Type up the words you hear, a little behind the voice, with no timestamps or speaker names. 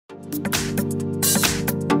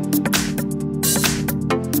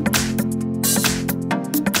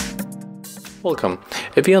Welcome.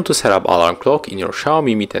 If you want to set up alarm clock in your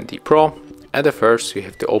Xiaomi Mi 10T Pro, at the first you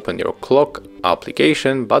have to open your clock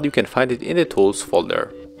application, but you can find it in the tools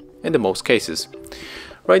folder in the most cases.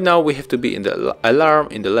 Right now we have to be in the alarm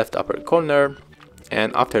in the left upper corner,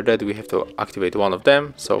 and after that we have to activate one of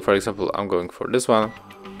them. So for example, I'm going for this one.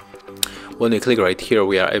 When we click right here,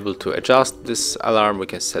 we are able to adjust this alarm. We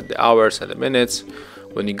can set the hours and the minutes.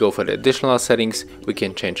 When you go for the additional settings, we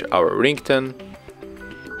can change our ringtone.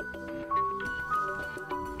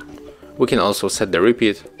 We can also set the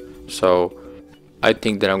repeat, so I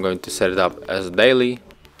think that I'm going to set it up as daily,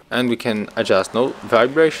 and we can adjust no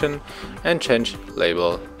vibration and change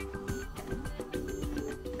label.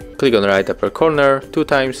 Click on the right upper corner 2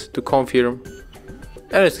 times to confirm,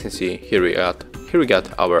 and as you can see, here we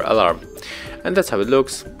got our alarm. And that's how it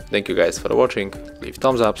looks. Thank you guys for watching. Leave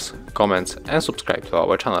thumbs ups, comments and subscribe to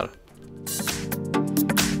our channel.